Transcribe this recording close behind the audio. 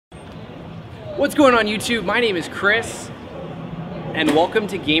What's going on YouTube? My name is Chris, and welcome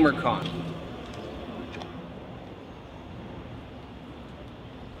to Gamercon.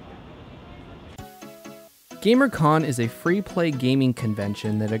 Gamercon is a free-play gaming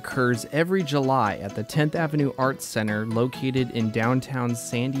convention that occurs every July at the 10th Avenue Arts Center located in downtown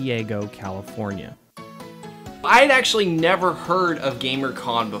San Diego, California. I had actually never heard of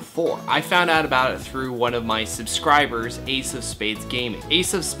Gamercon before. I found out about it through one of my subscribers, Ace of Spades Gaming.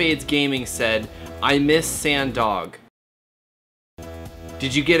 Ace of Spades Gaming said, "I miss Sand Dog.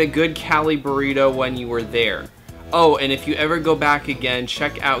 Did you get a good Cali burrito when you were there? Oh, and if you ever go back again,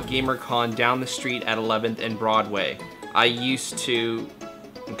 check out GamerCon down the street at 11th and Broadway. I used to..."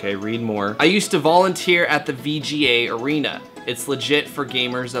 Okay, read more. "I used to volunteer at the VGA Arena. It's legit for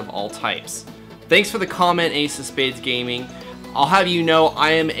gamers of all types." Thanks for the comment, Ace of Spades Gaming. I'll have you know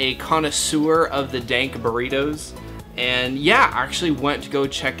I am a connoisseur of the dank burritos. And yeah, I actually went to go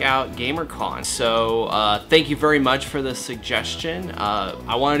check out GamerCon. So thank you very much for the suggestion.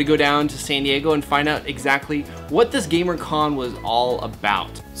 I wanted to go down to San Diego and find out exactly what this GamerCon was all about.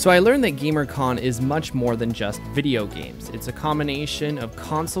 So I learned that GamerCon is much more than just video games. It's a combination of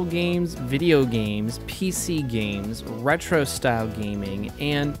console games, video games, PC games, retro style gaming,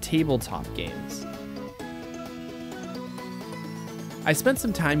 and tabletop games. I spent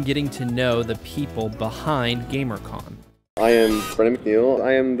some time getting to know the people behind GamerCon. I am Brendan McNeil.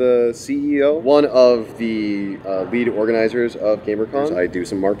 I am the CEO, one of the lead organizers of GamerCon. I do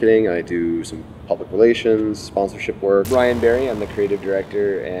some marketing, I do some public relations, sponsorship work. Ryan Berry, I'm the creative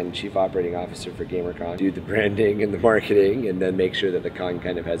director and chief operating officer for GamerCon. Do the branding and the marketing and then make sure that the con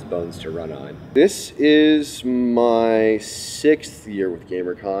kind of has bones to run on. This is my 6th year with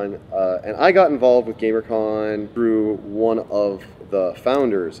GamerCon, and I got involved with GamerCon through one of the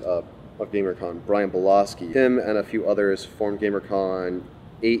founders of GamerCon, Brian Belosky. Him and a few others formed GamerCon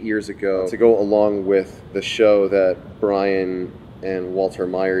 8 years ago to go along with the show that Brian and Walter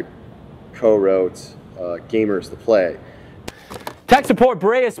Meyer co-wrote, Gamers the Play. Tech support,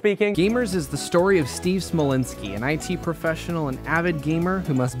 Brea speaking. Gamers is the story of Steve Smolinski, an IT professional and avid gamer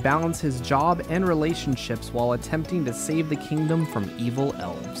who must balance his job and relationships while attempting to save the kingdom from evil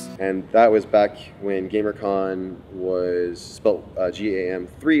elves. And that was back when GamerCon was spelled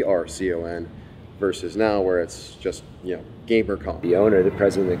GAM3RCON versus now where it's just, you know, GamerCon. The owner, the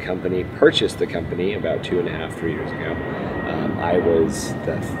president of the company, purchased the company about 2.5, 3 years ago. I was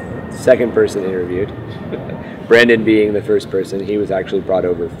the second person interviewed. Brandon being the first person. He was actually brought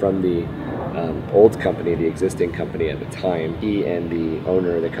over from the old company, the existing company at the time. He and the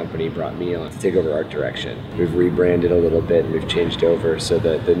owner of the company brought me on to take over art direction. We've rebranded a little bit and we've changed over so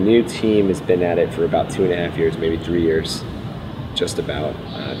that the new team has been at it for about 2.5 years, maybe 3 years, just about.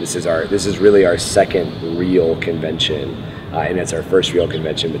 This is really our second real convention. And it's our first real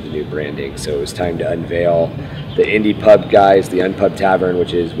convention with the new branding. So it was time to unveil the indie pub guys, the Unpub Tavern,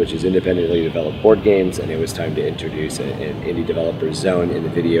 which is independently developed board games, and it was time to introduce an indie developer zone in the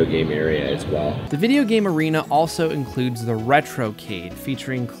video game area as well. The video game arena also includes the Retrocade,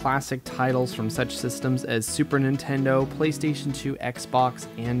 featuring classic titles from such systems as Super Nintendo, PlayStation 2, Xbox,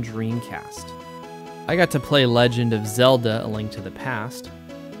 and Dreamcast. I got to play Legend of Zelda: A Link to the Past.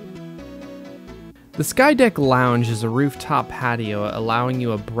 The Skydeck Lounge is a rooftop patio allowing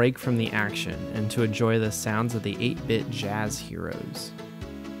you a break from the action and to enjoy the sounds of the 8-bit jazz heroes.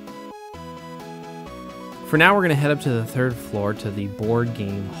 For now, we're going to head up to the 3rd floor to the Board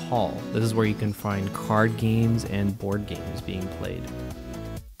Game Hall. This is where you can find card games and board games being played.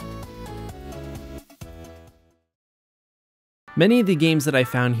 Many of the games that I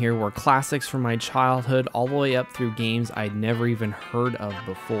found here were classics from my childhood all the way up through games I'd never even heard of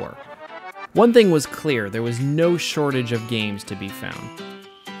before. One thing was clear, there was no shortage of games to be found.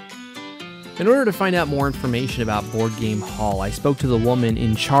 In order to find out more information about Board Game Hall, I spoke to the woman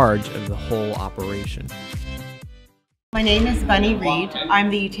in charge of the whole operation. My name is Bunny Reed. I'm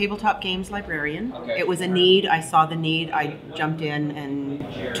the tabletop games librarian. It was a need. I saw the need. I jumped in and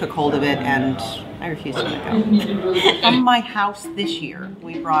took hold of it, and I refused to let go. From my house this year,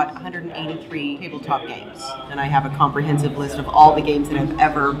 we brought 183 tabletop games, and I have a comprehensive list of all the games that have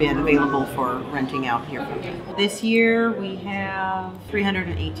ever been available for renting out here from me. This year, we have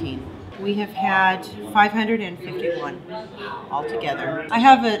 318. We have had 551 altogether. I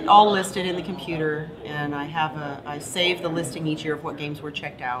have it all listed in the computer, and I save the listing each year of what games were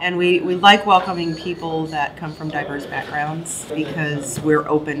checked out. And we like welcoming people that come from diverse backgrounds because we're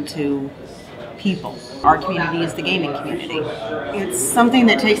open to people. Our community is the gaming community. It's something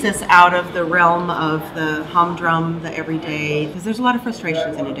that takes us out of the realm of the humdrum, the everyday, because there's a lot of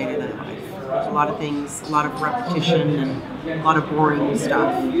frustrations in a day-to-day life. There's a lot of things, a lot of repetition, and a lot of boring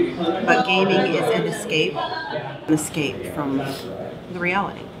stuff. But gaming is an escape from the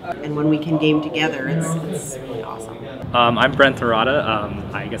reality. And when we can game together, it's really awesome. I'm Brent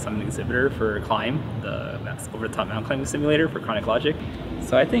Harada. I guess I'm an exhibitor for Climb, the over-the-top mountain climbing simulator for Chronic Logic.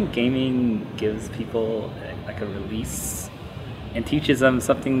 So I think gaming gives people like a release and teaches them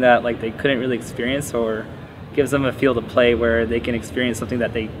something that like they couldn't really experience, or gives them a field of play where they can experience something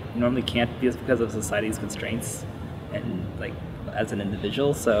that they normally can't because of society's constraints and like as an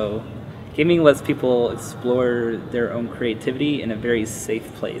individual. So gaming lets people explore their own creativity in a very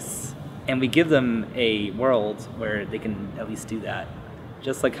safe place. And we give them a world where they can at least do that.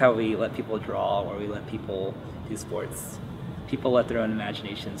 Just like how we let people draw or we let people do sports. People let their own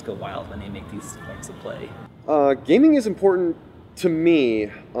imaginations go wild when they make these forms of play. Gaming is important to me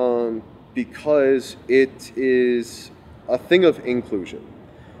because it is a thing of inclusion.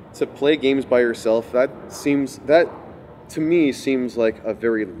 To play games by yourself, that to me seems like a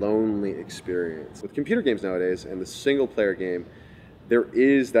very lonely experience. With computer games nowadays and the single player game, there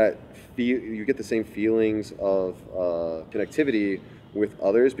is that you get the same feelings of connectivity with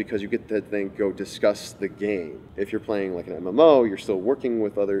others because you get to then go discuss the game. If you're playing like an MMO, you're still working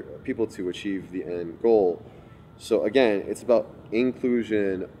with other people to achieve the end goal. So again, it's about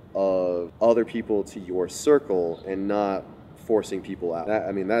inclusion of other people to your circle and not forcing people out.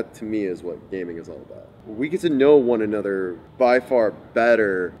 That to me is what gaming is all about. We get to know one another by far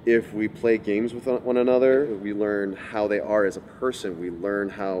better if we play games with one another. We learn how they are as a person. We learn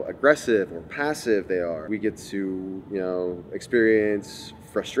how aggressive or passive they are. We get to, experience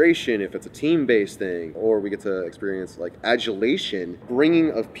frustration if it's a team-based thing, or we get to experience like adulation.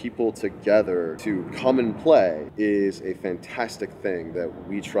 Bringing of people together to come and play is a fantastic thing that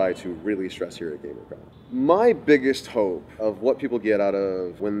we try to really stress here at GamerCon. My biggest hope of what people get out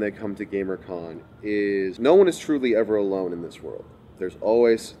of when they come to GamerCon is no one is truly ever alone in this world. You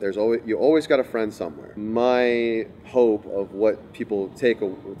always got a friend somewhere. My hope of what people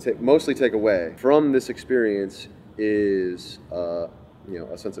mostly take away from this experience is a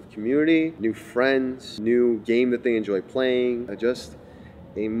sense of community, new friends, new game that they enjoy playing, just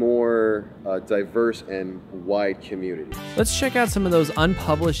a more diverse and wide community. Let's check out some of those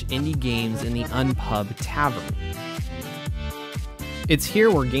unpublished indie games in the Unpub Tavern. It's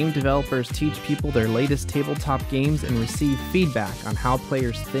here where game developers teach people their latest tabletop games and receive feedback on how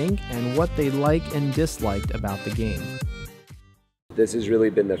players think and what they liked and disliked about the game. This has really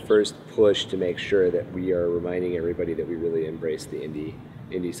been the first push to make sure that we are reminding everybody that we really embrace the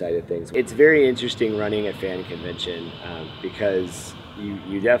indie side of things. It's very interesting running a fan convention because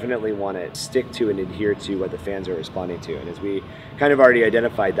you definitely want to stick to and adhere to what the fans are responding to. And as we kind of already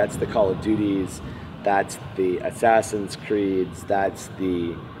identified, that's the Call of Duties, that's the Assassin's Creeds, that's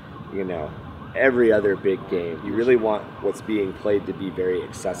the, every other big game. You really want what's being played to be very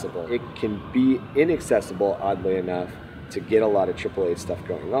accessible. It can be inaccessible, oddly enough, to get a lot of AAA stuff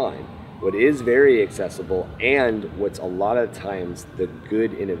going on. What is very accessible, and what's a lot of times the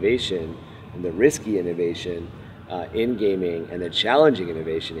good innovation and the risky innovation in gaming and the challenging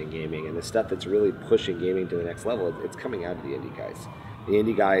innovation in gaming and the stuff that's really pushing gaming to the next level, it's coming out of the indie guys. The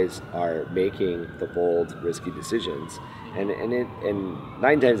indie guys are making the bold, risky decisions, and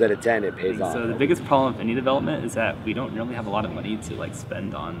 9 times out of 10 it pays off. So the biggest problem with indie development is that we don't really have a lot of money to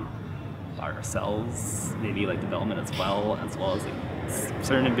spend on ourselves, maybe development as well as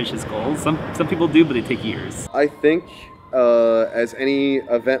certain ambitious goals. Some people do, but they take years. I think as any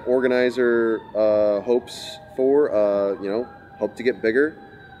event organizer hopes for, hope to get bigger,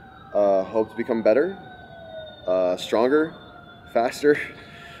 hope to become better, stronger, faster.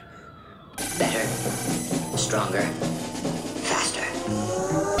 Better, stronger, faster.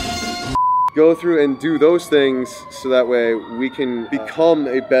 Go through and do those things so that way we can become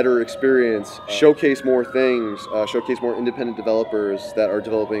a better experience, showcase more things, showcase more independent developers that are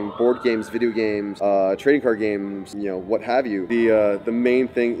developing board games, video games, trading card games, what have you. The main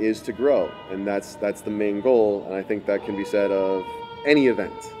thing is to grow, and that's the main goal, and I think that can be said of any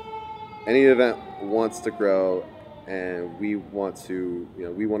event. Any event wants to grow, and we want to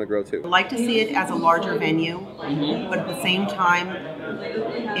grow too. I'd like to see it as a larger venue, but at the same time,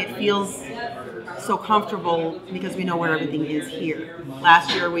 it feels so comfortable because we know where everything is here.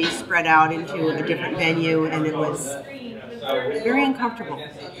 Last year we spread out into a different venue, and it was very uncomfortable.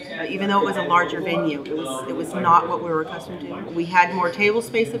 Even though it was a larger venue, it was not what we were accustomed to. We had more table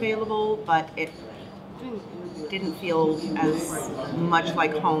space available, but it didn't feel as much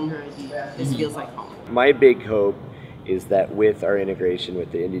like home. This feels like home. My big hope is that with our integration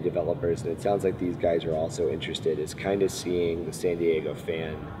with the indie developers, and it sounds like these guys are also interested, is kind of seeing the San Diego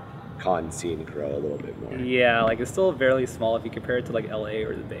fan con scene grow a little bit more. Yeah, like it's still fairly small if you compare it to like LA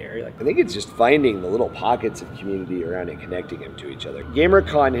or the Bay Area. Like, I think it's just finding the little pockets of community around and connecting them to each other.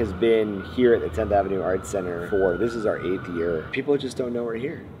 GamerCon has been here at the 10th Avenue Arts Center this is our 8th year. People just don't know we're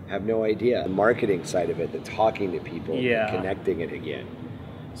here, have no idea. The marketing side of it, the talking to people, the connecting it again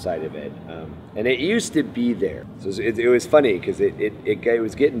side of it. And it used to be there. So it was funny because it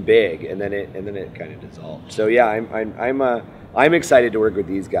was getting big and then it kind of dissolved. So yeah, I'm excited to work with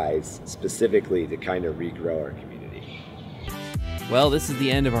these guys specifically to kind of regrow our community. Well, this is the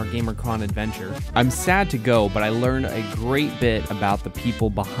end of our GamerCon adventure. I'm sad to go, but I learned a great bit about the people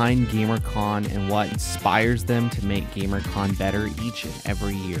behind GamerCon and what inspires them to make GamerCon better each and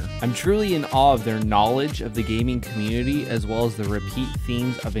every year. I'm truly in awe of their knowledge of the gaming community, as well as the repeat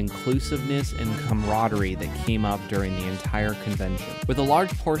themes of inclusiveness and camaraderie that came up during the entire convention. With a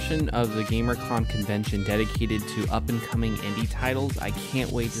large portion of the GamerCon convention dedicated to up-and-coming indie titles, I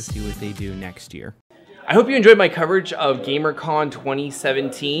can't wait to see what they do next year. I hope you enjoyed my coverage of GamerCon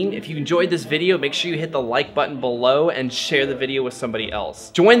 2017. If you enjoyed this video, make sure you hit the like button below and share the video with somebody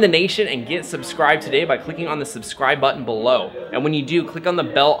else. Join the nation and get subscribed today by clicking on the subscribe button below. And when you do, click on the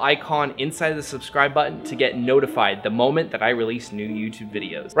bell icon inside the subscribe button to get notified the moment that I release new YouTube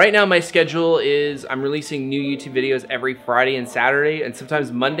videos. Right now, my schedule is I'm releasing new YouTube videos every Friday and Saturday, and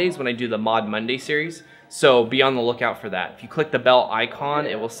sometimes Mondays when I do the Mod Monday series. So be on the lookout for that. If you click the bell icon,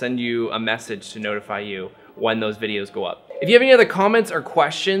 it will send you a message to notify you when those videos go up. If you have any other comments or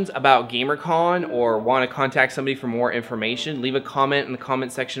questions about GamerCon or want to contact somebody for more information, leave a comment in the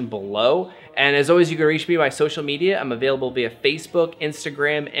comment section below. And as always, you can reach me by social media. I'm available via Facebook,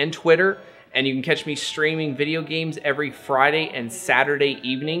 Instagram, and Twitter. And you can catch me streaming video games every Friday and Saturday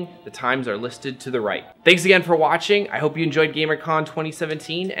evening. The times are listed to the right. Thanks again for watching. I hope you enjoyed GamerCon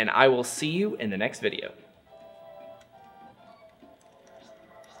 2017, and I will see you in the next video.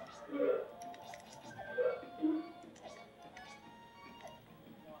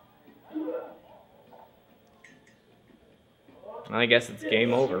 I guess it's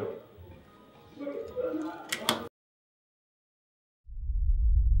game over.